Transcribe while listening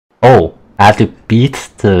Oh, I have to beat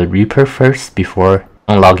the Reaper first before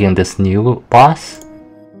unlocking this new boss?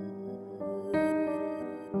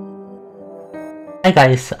 Hi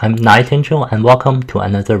guys, I'm Night Angel and welcome to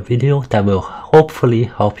another video that will hopefully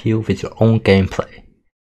help you with your own gameplay.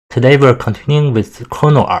 Today we're continuing with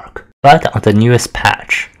ChronoArk, but on the newest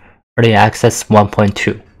patch, Early Access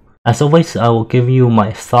 1.2. As always, I will give you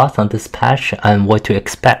my thoughts on this patch and what to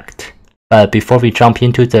expect. But before we jump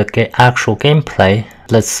into the actual gameplay,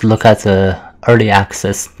 let's look at the Early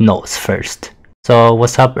Access notes first. So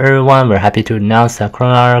what's up everyone, we're happy to announce that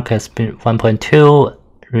ChronoArk has been 1.2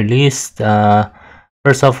 released.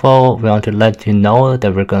 First of all, we want to let you know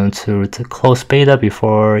that we're going through the closed beta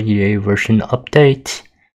before EA version update.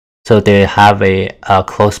 So they have a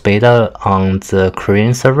closed beta on the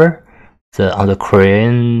Korean server, on the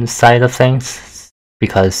Korean side of things,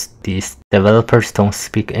 because these developers don't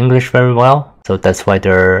speak English very well. So that's why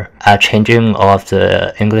they're changing all of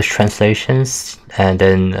the English translations and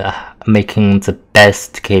then making the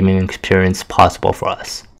best gaming experience possible for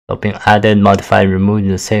us. So being added, modified, removed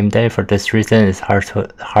in the same day. For this reason, it's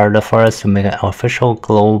harder for us to make an official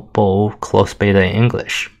global closed beta in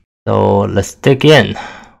English. So let's dig in.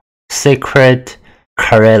 Sacred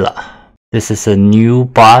Karela. This is a new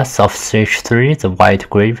boss of Stage 3, the White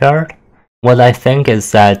Graveyard. What I think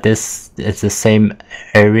is that this is the same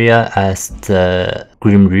area as the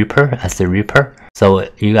Grim Reaper, as the Reaper. So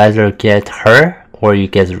you either get her or you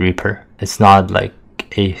get the Reaper. It's not like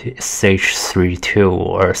a Stage 3-2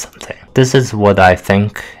 or something. This is what I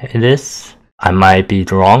think it is. I might be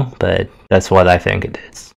wrong, but that's what I think it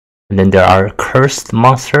is. And then there are cursed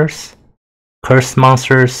monsters. Cursed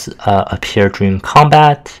monsters appear during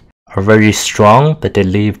combat, are very strong, but they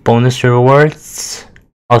leave bonus rewards.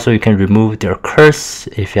 Also, you can remove their curse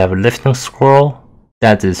if you have a lifting scroll.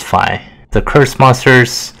 That is fine. The cursed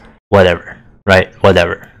monsters, whatever, right?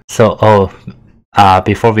 Whatever. So,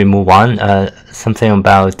 before we move on, something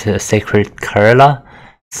about Sacred Karela.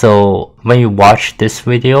 So, when you watch this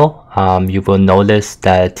video, you will notice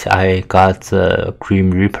that I got the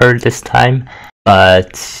Grim Reaper this time.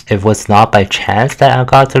 But it was not by chance that I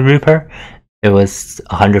got the Reaper. It was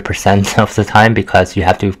 100% of the time because you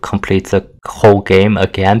have to complete the whole game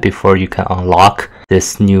again before you can unlock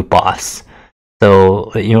this new boss.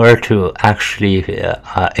 So in order to actually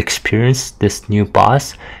experience this new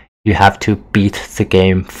boss, you have to beat the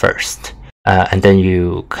game first. And then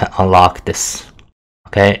you can unlock this.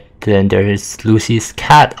 Okay, then there is Lucy's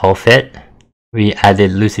cat outfit. We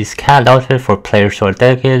added Lucy's cat outfit for players who are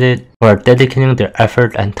dedicating their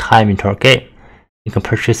effort and time into our game. You can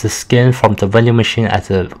purchase the skin from the vending machine at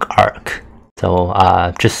the Ark. So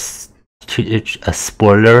just a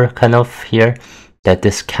spoiler kind of here that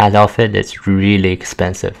this cat outfit is really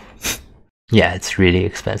expensive. Yeah, it's really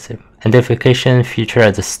expensive. Identification feature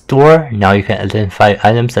at the store. Now you can identify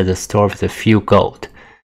items at the store with a few gold.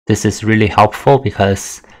 This is really helpful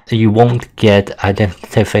because you won't get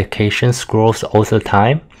identification scrolls all the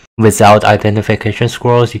time. Without identification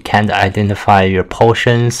scrolls, you can't identify your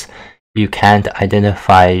potions, you can't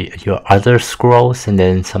identify your other scrolls, and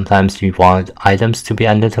then sometimes you want items to be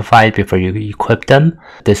identified before you equip them.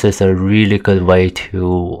 This is a really good way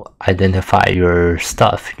to identify your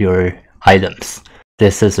stuff, your items.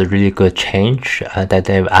 This is a really good change that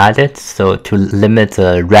they've added, so to limit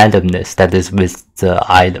the randomness that is with the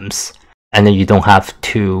items. And then you don't have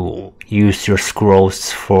to use your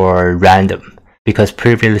scrolls for random. Because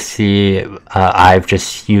previously I've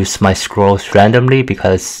just used my scrolls randomly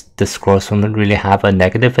because the scrolls don't really have a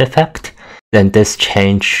negative effect. Then this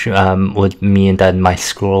change would mean that my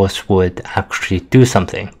scrolls would actually do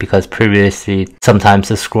something. Because previously sometimes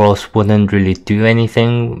the scrolls wouldn't really do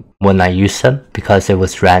anything when I use them because it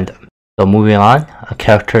was random. So moving on,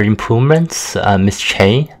 character improvements, Miss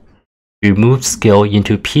Chain. Remove skill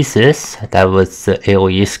into pieces. That was the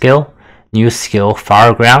AoE skill. New skill,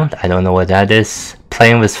 Fireground. I don't know what that is.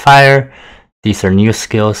 Playing with fire. These are new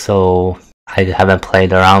skills, so I haven't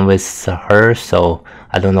played around with her, so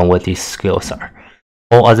I don't know what these skills are.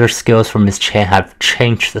 All other skills for Miss Chain have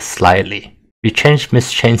changed slightly. We changed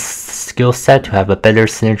Miss Chain's skill set to have a better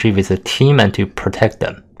synergy with the team and to protect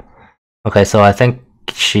them. Okay, so I think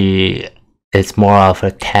she is more of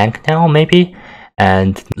a tank now, maybe?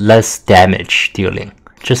 And less damage dealing.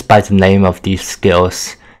 Just by the name of these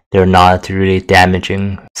skills, they're not really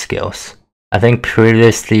damaging skills. I think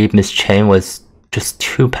previously Miss Chain was just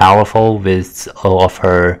too powerful with all of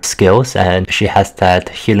her skills, and she has that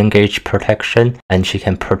healing gauge protection, and she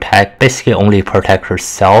can basically only protect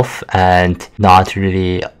herself and not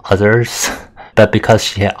really others. But because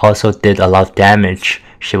she also did a lot of damage,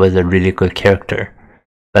 she was a really good character.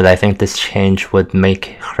 but I think this change would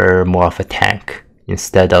make her more of a tank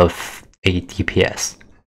instead of a DPS.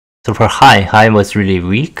 So for Hai was really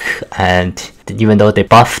weak, and even though they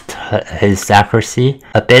buffed his accuracy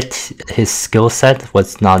a bit, his skill set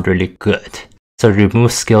was not really good. So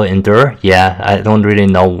remove skill Endure, yeah, I don't really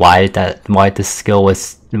know why this skill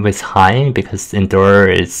was Hai, because Endure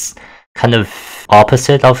is kind of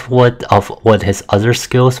opposite of what his other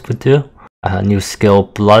skills would do. New skill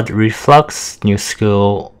Blood Reflux, new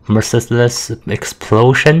skill Merciless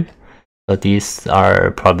Explosion. So these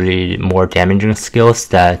are probably more damaging skills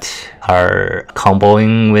that are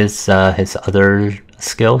comboing with his other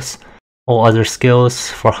skills. All other skills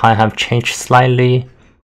for Hai have changed slightly.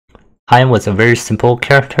 Hai was a very simple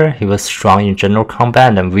character. He was strong in general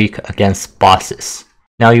combat and weak against bosses.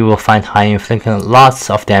 Now you will find Hai inflicting lots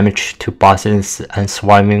of damage to bosses and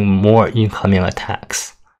swarming more incoming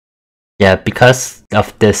attacks. Yeah, because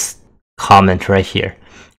of this comment right here.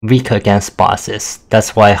 Weak against bosses.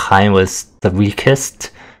 That's why Hai was the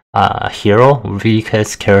weakest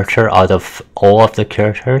weakest character out of all of the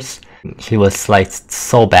characters. He was like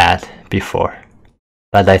so bad before.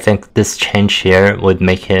 But I think this change here would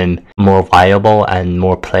make him more viable and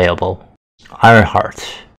more playable. Ironheart.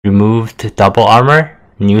 Removed double armor,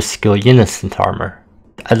 new skill Innocent Armor.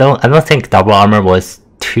 I don't think double armor was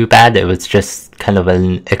too bad, it was just kind of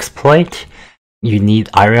an exploit. You need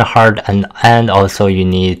Ironheart and also you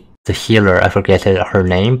need the healer. I forget her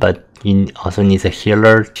name, but you also need the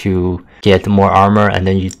healer to get more armor, and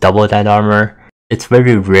then you double that armor. It's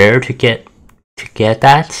very rare to get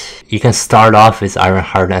that. You can start off with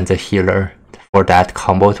Ironheart and the healer for that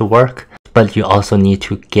combo to work, but you also need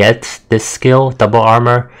to get this skill, double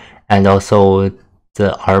armor, and also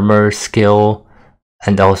the armor skill,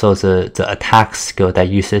 and also the attack skill that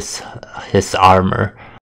uses his armor.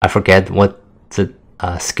 I forget what the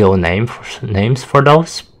skill names for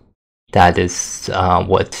those. That is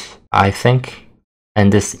what I think.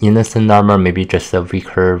 And this Innocent Armor may be just a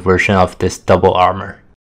weaker version of this double armor.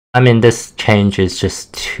 I mean, this change is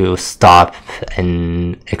just to stop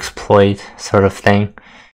an exploit sort of thing,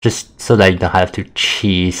 just so that you don't have to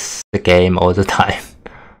cheese the game all the time.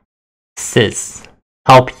 Sis.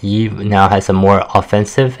 Help Eve now has a more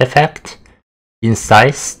offensive effect. In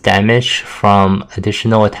size, damage from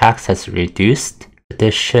additional attacks has reduced.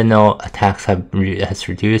 Additional attacks has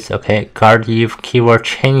reduced. Okay, Guard Eve keyword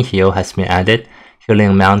Chain Heal has been added. Healing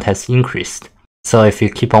amount has increased. So if you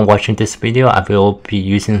keep on watching this video, I will be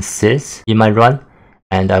using Sis in my run,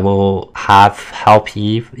 and I will have Help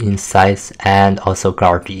Eve in size and also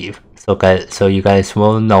Guard Eve. So you guys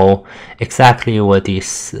will know exactly what these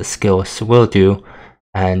skills will do,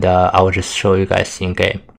 and I will just show you guys in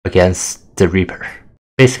game against the Reaper.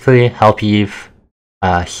 Basically, Help Eve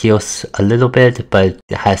heals a little bit, but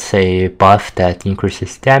it has a buff that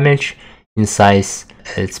increases damage. In size,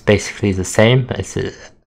 it's basically the same. It's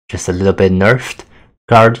just a little bit nerfed.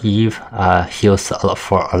 Guard Eve heals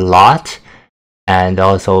for a lot, and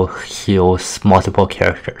also heals multiple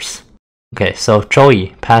characters. Okay, so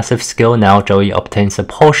Joey, passive skill. Now Joey obtains a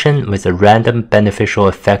potion with a random beneficial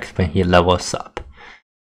effect when he levels up.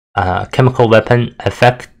 Chemical weapon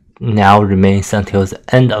effect now remains until the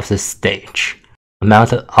end of the stage.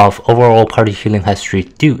 Amount of overall party healing has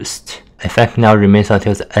reduced. Effect now remains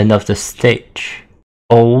until the end of the stage.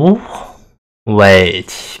 Oh,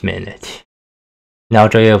 wait a minute. Now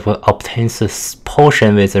Joey obtains a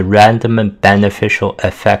potion with a random and beneficial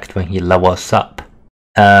effect when he levels up.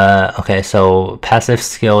 Okay, so passive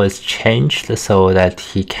skill is changed so that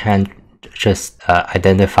he can't just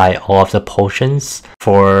identify all of the potions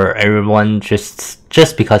for everyone.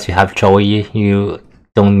 Just because you have Joey, you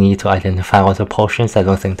don't need to identify all the potions. I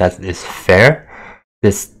don't think that is fair.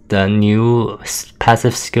 The new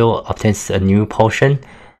passive skill obtains a new potion,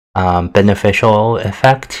 beneficial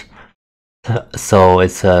effect. So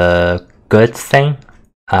it's a good thing,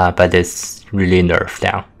 but it's really nerfed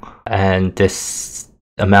down. And this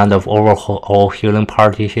amount of overall healing,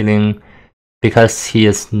 party healing, because he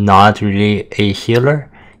is not really a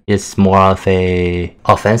healer, is more of a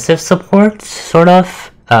offensive support, sort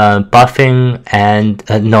of. Buffing and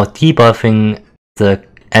debuffing the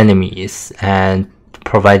enemies and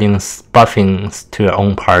providing buffings to your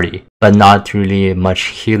own party, but not really much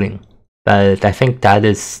healing. But I think that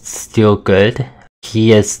is still good.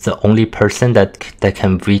 He is the only person that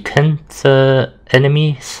can weaken the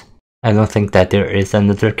enemies. I don't think that there is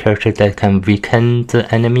another character that can weaken the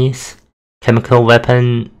enemies. Chemical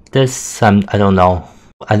weapon, this I don't know.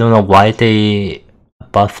 I don't know why they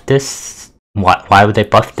buffed this. Why would they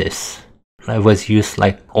buff this? It was used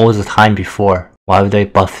like all the time before. Why would they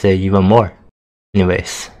buff it even more?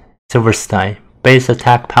 Anyways, Silverstein, Base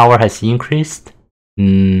attack power has increased.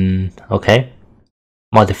 Okay.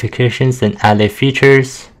 Modifications and added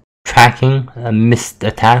features. Tracking. Missed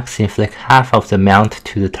attacks inflict half of the amount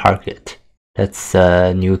to the target. That's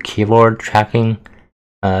a new keyword. Tracking.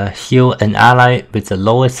 Heal an ally with the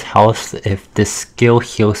lowest health if this skill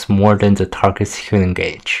heals more than the target's healing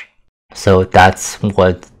gauge. So that's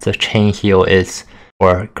what the chain heal is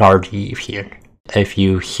for Guard Eve here. If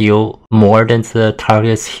you heal more than the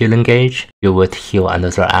target's healing gauge, you would heal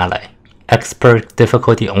another ally. Expert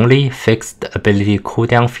difficulty only, fixed ability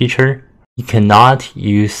cooldown feature. You cannot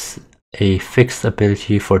use a fixed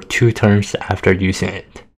ability for 2 turns after using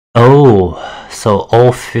it. Oh, so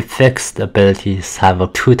all fixed abilities have a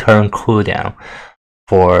 2-turn cooldown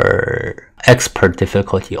for expert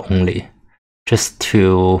difficulty only, just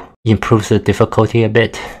to improve the difficulty a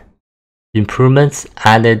bit. Improvements: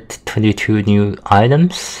 added 22 new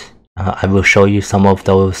items. I will show you some of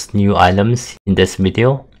those new items in this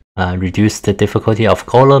video. Reduce the difficulty of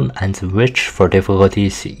Golem and the Witch for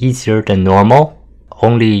difficulties easier than normal,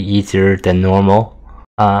 only easier than normal.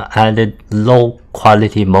 Added low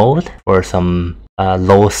quality mode for some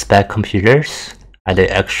low spec computers.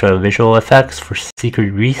 Added extra visual effects for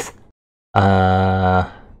Secret Wreath.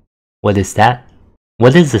 What is that?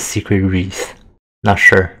 What is the Secret Wreath? Not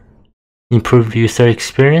sure. Improved user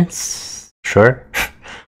experience? Sure.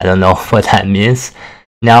 I don't know what that means.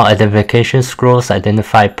 Now identification scrolls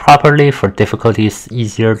identify properly for difficulties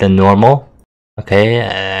easier than normal. Okay,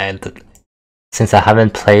 and since I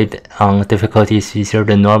haven't played on difficulties easier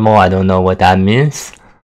than normal, I don't know what that means.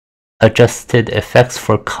 Adjusted effects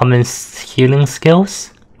for common healing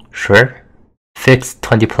skills? Sure. Fixed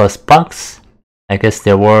 20 plus bugs. I guess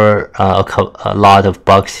there were a lot of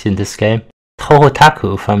bugs in this game.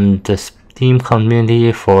 Tohotaku from the Steam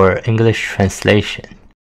community for English translation.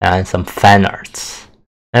 And some fan arts.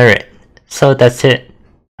 Alright, so that's it.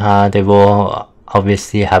 They will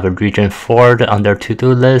obviously have a region 4 on their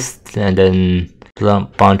to-do list, and then a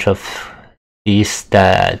bunch of these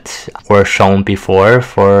that were shown before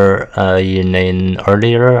for in an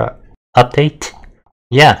earlier update.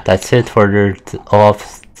 Yeah, that's it for all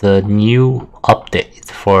of the new updates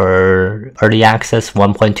for Early Access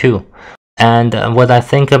 1.2. And what I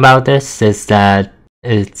think about this is that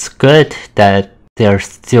it's good that they're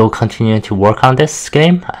still continuing to work on this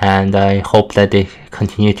game, and I hope that they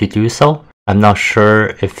continue to do so. I'm not sure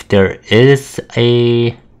if there is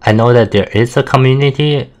I know that there is a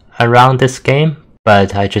community around this game,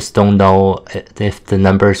 but I just don't know if the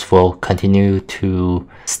numbers will continue to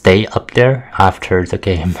stay up there after the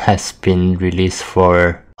game has been released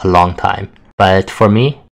for a long time. But for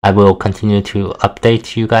me, I will continue to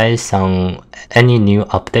update you guys on any new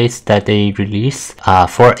updates that they release.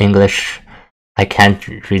 For English, I can't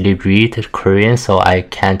really read Korean, so I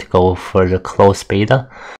can't go for the closed beta.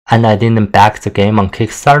 And I didn't back the game on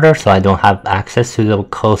Kickstarter, so I don't have access to the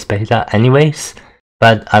closed beta anyways.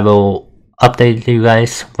 But I will update you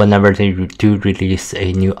guys whenever they do release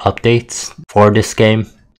a new update for this game.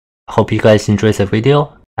 Hope you guys enjoyed the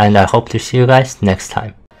video, and I hope to see you guys next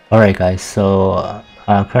time. Alright guys, so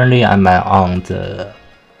currently I'm on the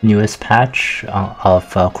newest patch of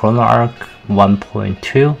ChronoArk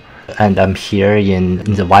 1.2. And I'm here in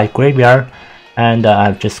the white graveyard, and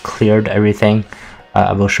I've just cleared everything.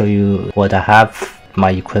 I will show you what I have,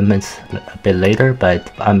 my equipment, a bit later, but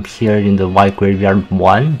I'm here in the white graveyard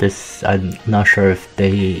 1. I'm not sure if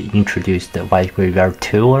they introduced the white graveyard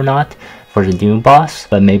 2 or not for the new boss,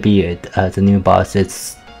 but maybe the new boss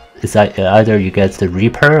it's either you get the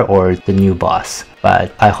Reaper or the new boss.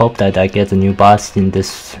 But I hope that I get the new boss in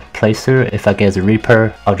this playthrough. If I get the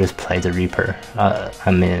Reaper, I'll just play the Reaper.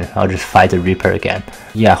 I'll just fight the Reaper again.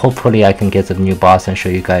 Yeah, hopefully I can get the new boss and show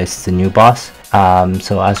you guys the new boss.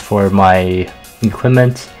 So as for my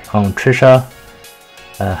equipment on Trisha,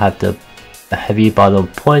 I have the heavy bottle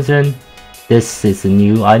of poison. This is a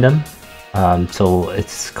new item. So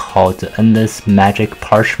it's called Endless Magic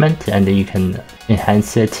Parchment, and you can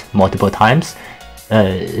enhance it multiple times.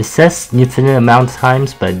 It says infinite amount of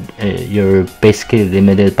times, but you're basically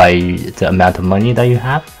limited by the amount of money that you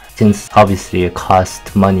have, since obviously it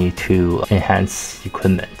costs money to enhance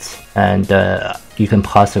equipment. And you can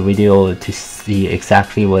pause the video to see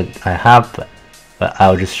exactly what I have, but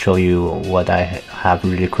I'll just show you what I have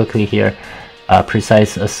really quickly here.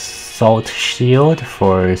 Precise Assault Shield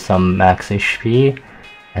for some max HP,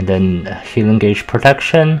 and then Healing Gauge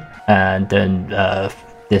Protection, and then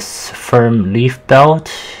this Firm Leaf Belt,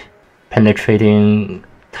 Penetrating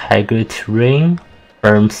Tagut Ring,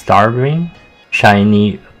 Firm Star Ring,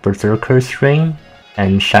 Shiny Berserker's Ring,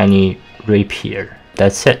 and Shiny Rapier.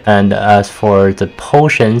 that's it. And as for the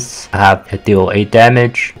potions, I have deal 8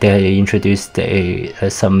 damage. They introduced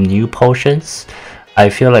some new potions. I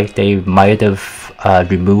feel like they might have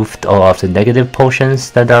removed all of the negative potions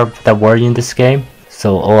that were in this game.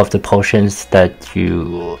 So all of the potions that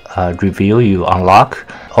you reveal, you unlock.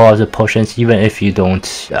 All of the potions, even if you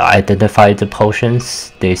don't identify the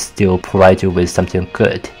potions, they still provide you with something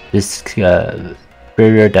good. This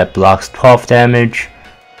barrier that blocks 12 damage.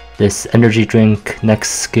 This energy drink next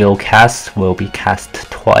skill cast will be cast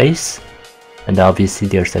twice. And obviously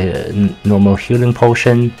there's a normal healing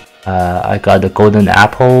potion. I got a golden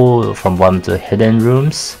apple from one of the hidden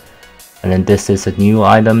rooms. And then this is a new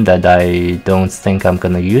item that I don't think I'm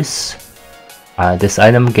gonna use. This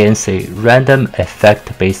item gains a random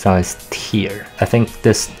effect based on its tier. I think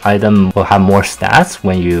this item will have more stats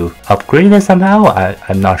when you upgrade it somehow.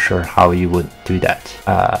 I'm not sure how you would do that.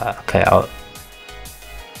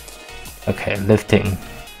 Okay, lifting.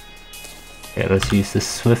 Okay, let's use the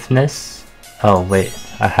swiftness. Oh wait,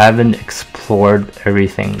 I haven't explored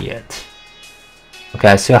everything yet. Okay,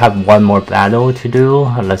 I still have one more battle to do.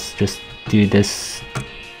 Let's just do this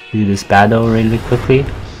battle really quickly,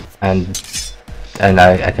 and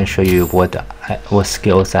I can show you what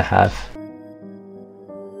skills I have.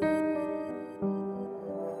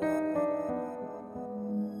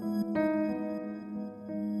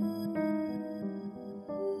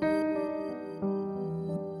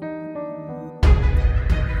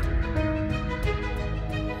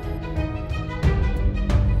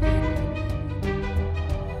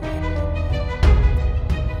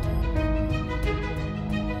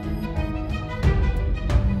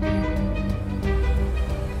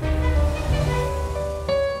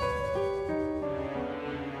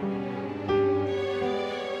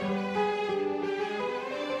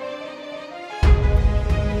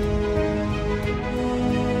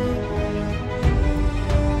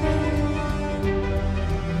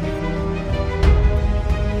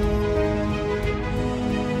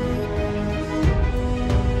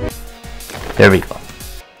 There we go.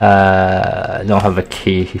 I don't have a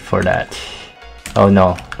key for that. Oh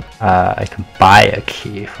no, I can buy a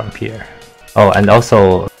key from here. Oh, and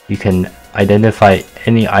also you can identify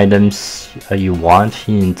any items you want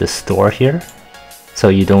in the store here. So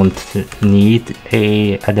you don't need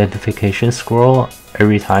a identification scroll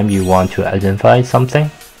every time you want to identify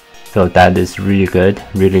something. So that is really good,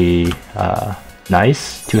 really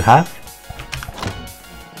nice to have.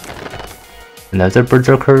 Another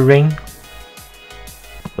berserker ring.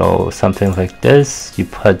 So something like this, you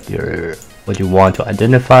put what you want to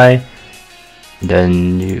identify,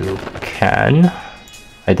 then you can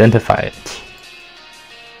identify it.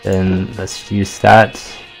 Then let's use that.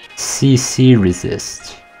 CC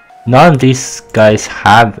resist. None of these guys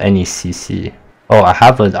have any CC. Oh, I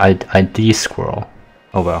have an ID scroll.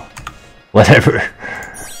 Oh well, whatever.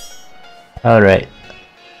 Alright,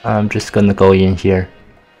 I'm just gonna go in here,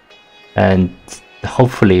 and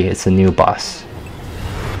hopefully it's a new boss.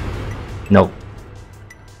 Nope.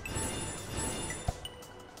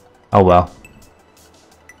 Oh well.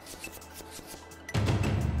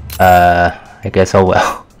 I guess oh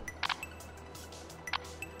well.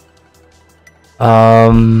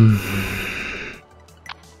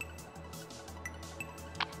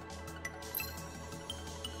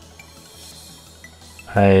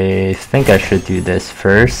 I think I should do this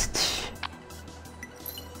first.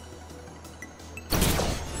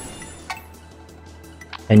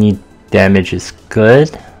 Any damage is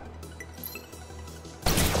good.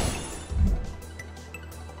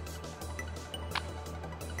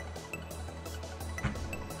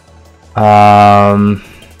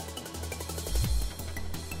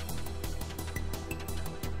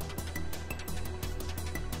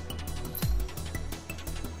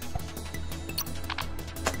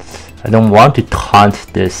 I don't want to taunt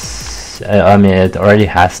this. I mean, it already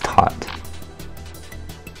has taunt.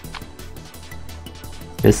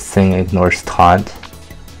 This thing ignores taunt.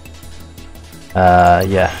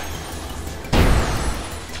 Yeah.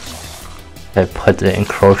 I put the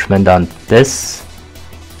encroachment on this.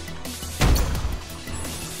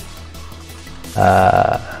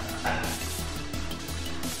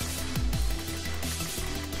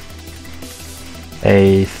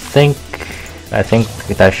 I think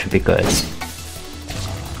that should be good.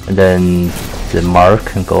 And then the mark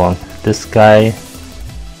can go on this guy.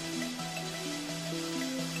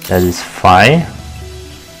 That is fine.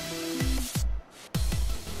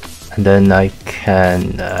 And then I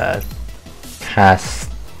can cast.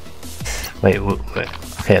 Wait.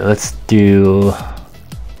 Okay, let's do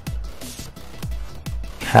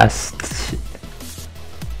cast.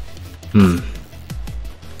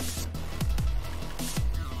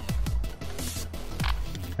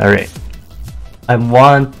 Alright. I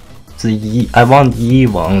want Yi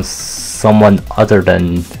on someone other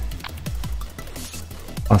than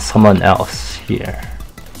on someone else here.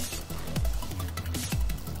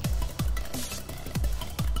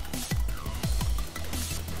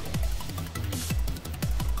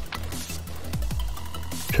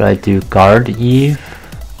 Should I do guard Eve?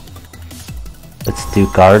 Let's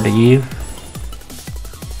do guard Eve.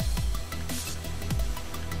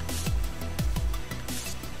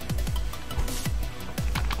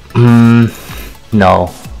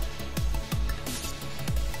 No.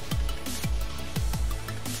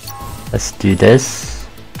 Let's do this.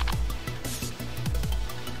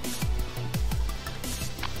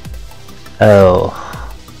 Oh.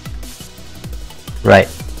 Right.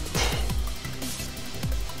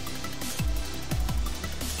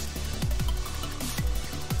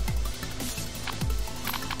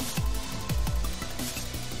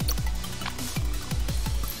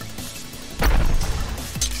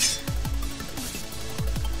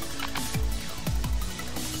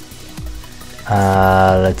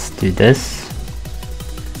 Let's do this.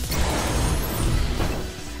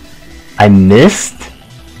 I missed?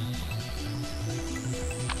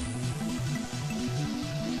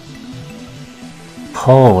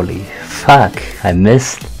 Holy fuck, I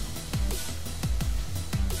missed.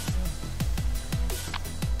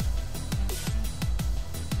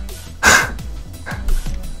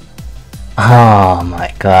 Oh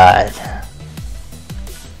my god.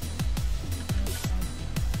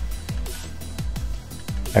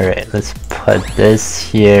 Alright, let's put this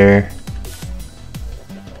here.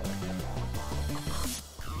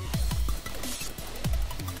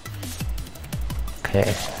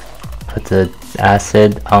 Okay, put the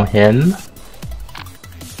acid on him.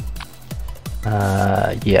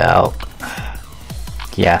 Yeah,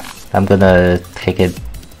 I'm gonna take it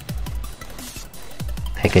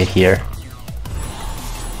here.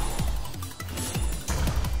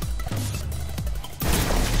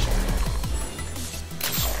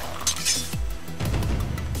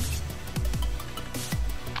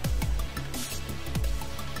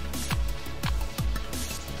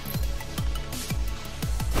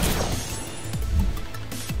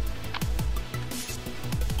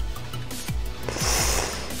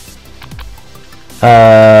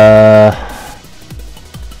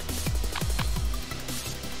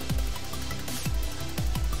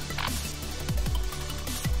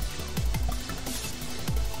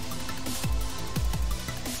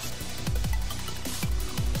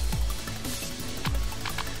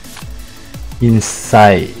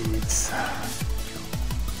 Insides.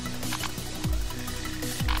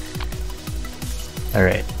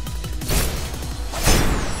 Alright.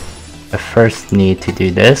 I first need to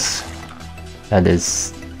do this. That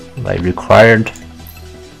is like required.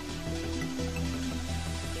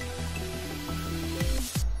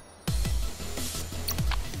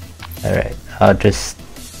 Alright, I'll just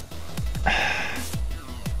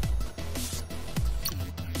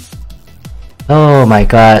oh my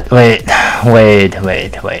god, wait.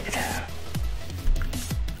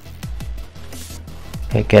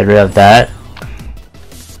 Okay, get rid of that.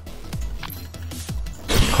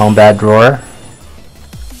 Combat drawer.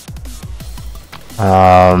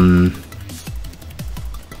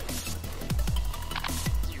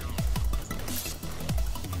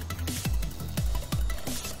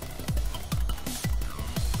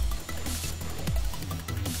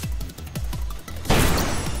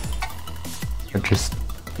 Or just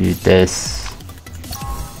do this.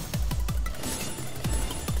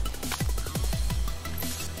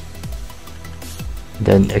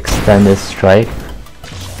 Then extend this strike.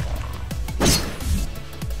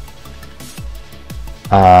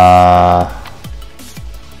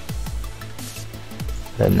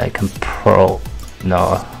 Then I can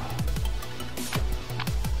no.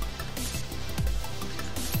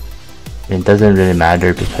 It doesn't really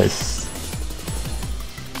matter because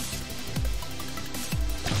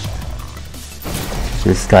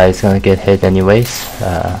this guy is gonna get hit anyways.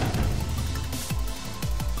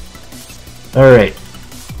 Alright.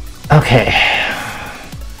 Okay.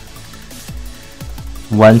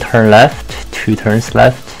 1 turn left, 2 turns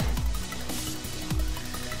left.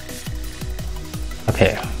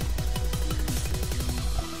 Okay.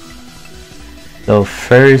 So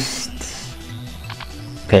first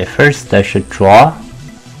I should draw.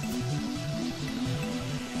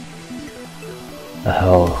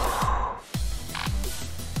 Oh.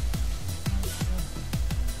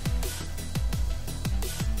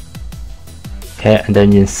 Okay, and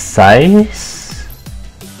then in size,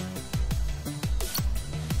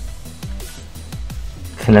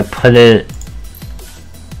 can I put it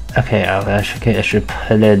Okay, I should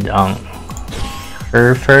put it on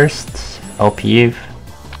her first. LP,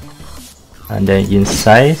 and then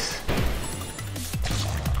inside.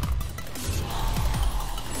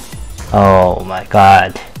 Oh my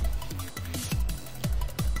god.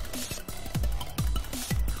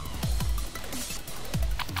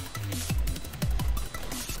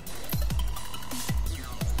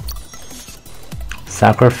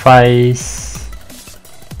 Sacrifice.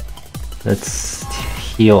 Let's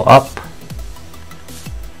heal up.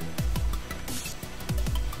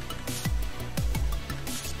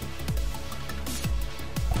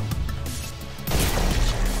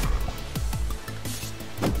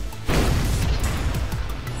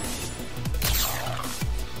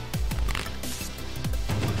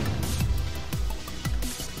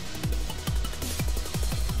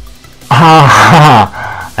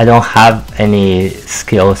 I don't have any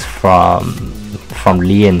skills from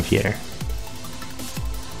Leon here.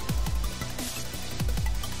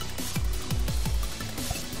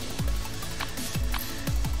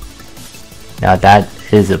 Now that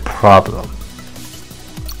is a problem.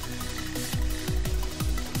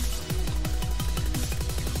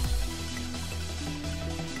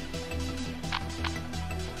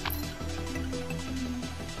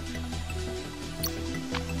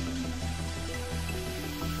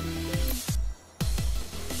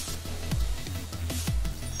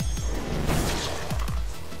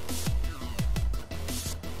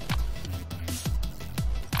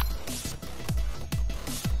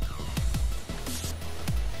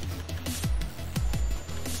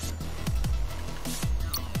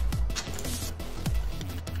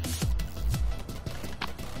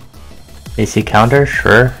 AC counter,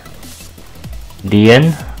 sure.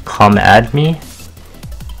 Leon, come at me.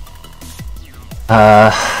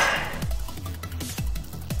 I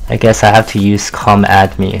guess I have to use come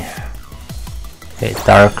at me. Okay,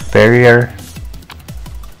 dark barrier.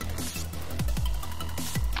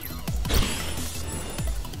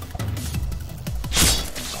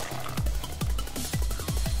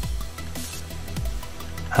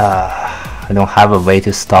 I don't have a way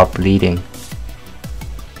to stop bleeding.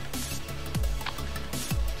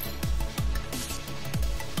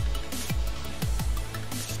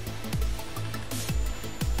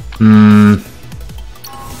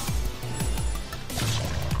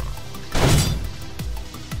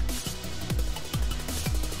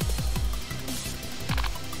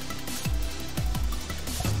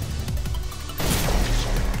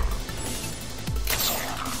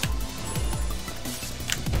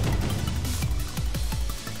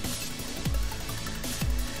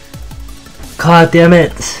 God damn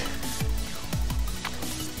it!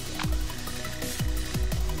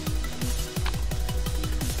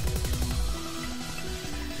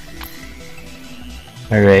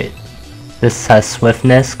 Alright, this has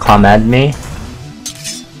swiftness, come at me.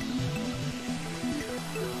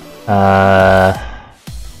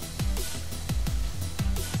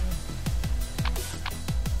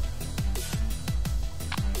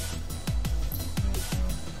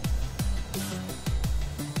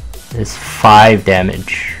 It's 5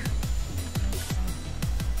 damage.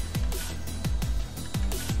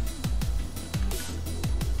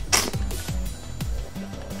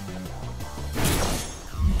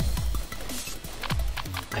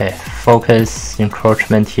 Okay, focus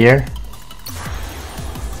encroachment here.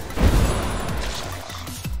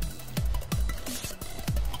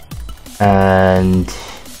 And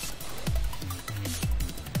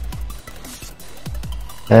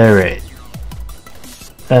alright.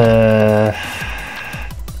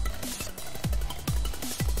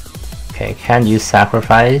 Okay, can't use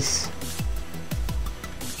sacrifice.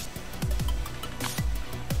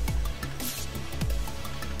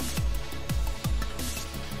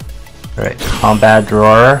 Alright, combat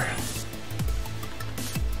drawer.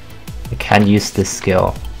 I can't use this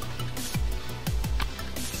skill.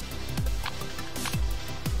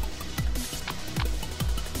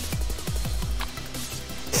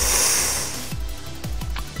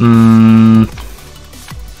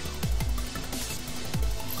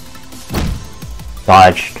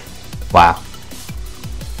 Dodged. Wow.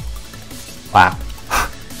 Wow.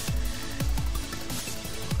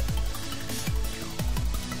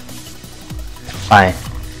 Fine.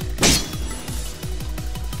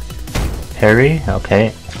 Parry?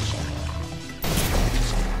 Okay.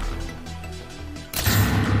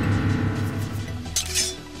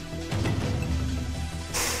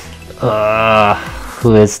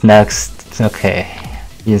 Who is next? Okay.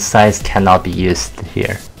 Insights cannot be used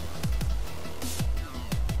here.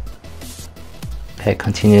 Okay,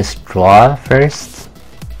 continuous draw first.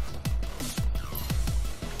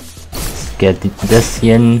 get this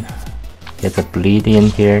in, get the bleed in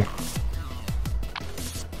here.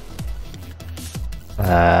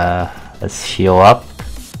 Let's heal up.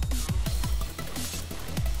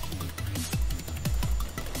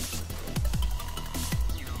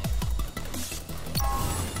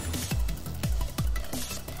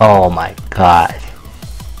 Oh my god.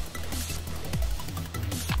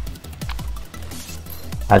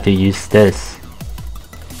 How to use this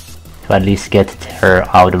to at least get her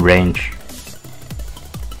out of range.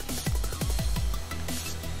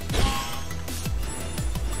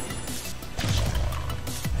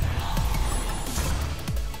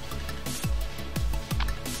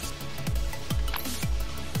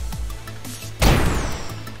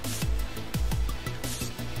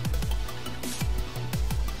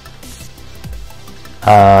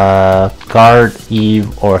 Guard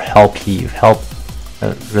Eve or help Eve.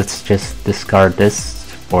 Let's just discard this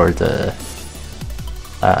for the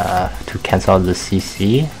to cancel the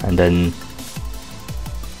CC, and then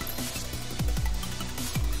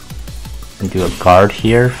do a guard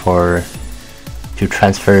here to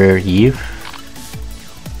transfer Eve.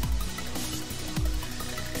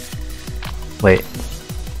 Wait.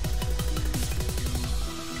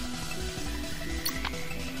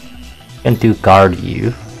 And do guard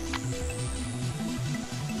you.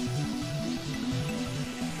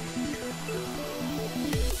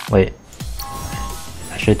 Wait,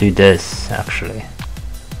 I should do this actually.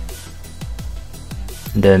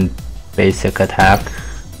 And then basic attack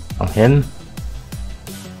on him.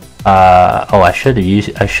 Oh, I should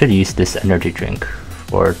use this energy drink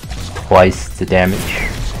for twice the damage.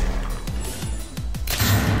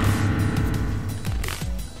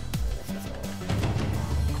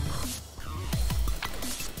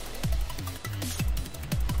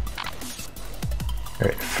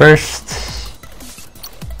 Alright, first,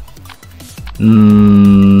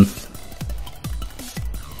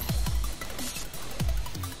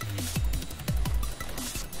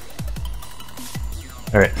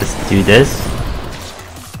 alright, let's do this.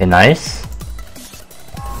 Okay, nice.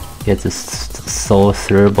 Get this soul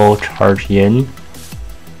throwable charge in,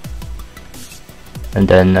 and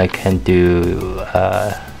then I can do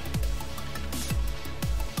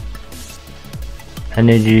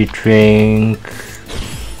energy drink.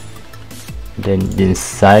 Then in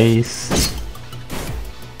size,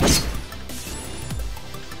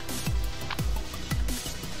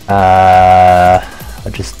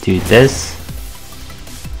 I'll just do this.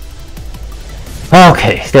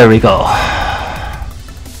 Okay, there we go.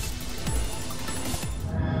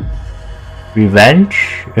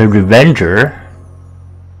 Revenger.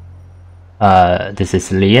 This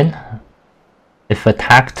is Leon. If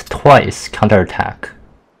attacked twice, counterattack.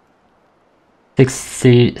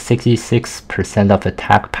 66% of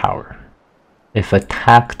attack power. If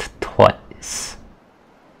attacked twice.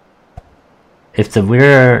 If the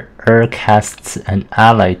wearer casts an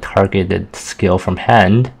ally targeted skill from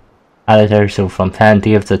hand, ally targeted skill from hand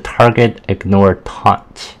gives the target ignore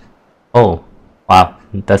taunt. Oh, wow,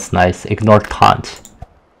 that's nice. Ignore taunt.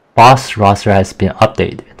 Boss roster has been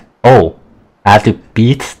updated. Oh, I have to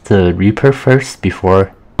beat the Reaper first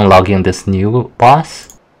before unlocking this new boss?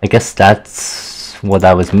 I guess that's what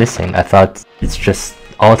I was missing. I thought it's just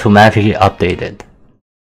automatically updated.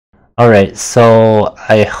 Alright, so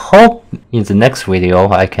I hope in the next video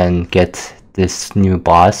I can get this new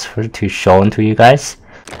boss to show to you guys.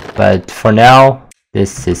 But for now,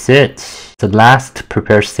 this is it. The last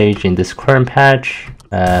prepare stage in this current patch.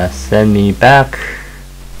 Send me back.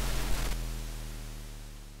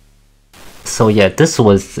 So yeah, this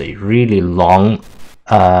was a really long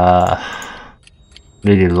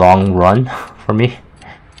run for me,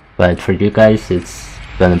 but for you guys it's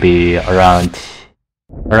gonna be around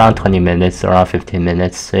 20 minutes, around 15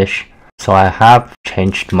 minutes ish. So I have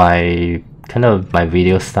changed my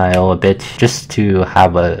video style a bit, just to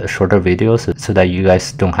have a shorter video, so that you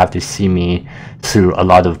guys don't have to see me through a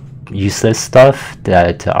lot of useless stuff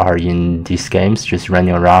that are in these games, just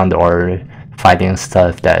running around or fighting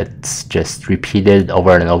stuff that's just repeated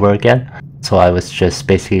over and over again. So I was just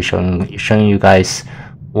basically showing you guys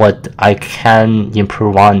what I can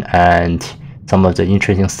improve on and some of the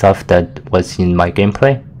interesting stuff that was in my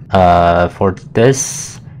gameplay. For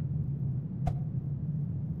this,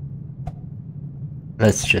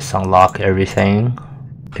 let's just unlock everything.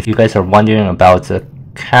 If you guys are wondering about the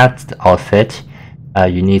cat outfit,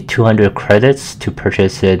 you need 200 credits to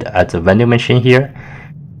purchase it at the vending machine here.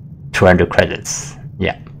 200 credits.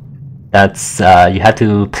 Yeah, that's you have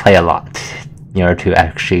to play a lot in order to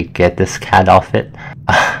actually get this cat outfit.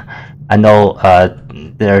 I know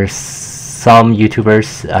there's some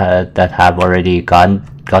YouTubers that have already gotten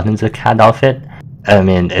gotten the cat outfit. I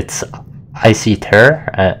mean, it's Icy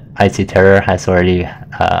Terror. Icy Terror has already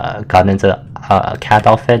gotten the cat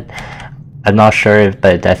outfit. I'm not sure,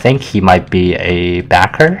 but I think he might be a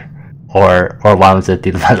backer or one of the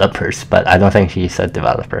developers, but I don't think he's a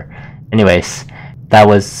developer. Anyways, that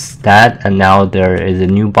was that, and now there is a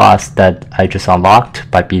new boss that I just unlocked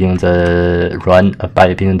by beating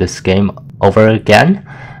this game over again,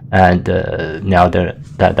 and now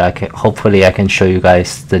hopefully I can show you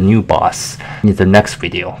guys the new boss in the next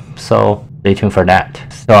video. So stay tuned for that.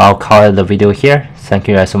 So I'll call it the video here. Thank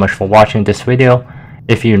you guys so much for watching this video.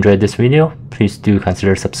 If you enjoyed this video, please do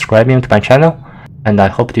consider subscribing to my channel, and I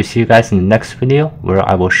hope to see you guys in the next video where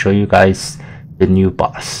I will show you guys the new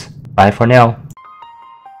boss. Bye for now.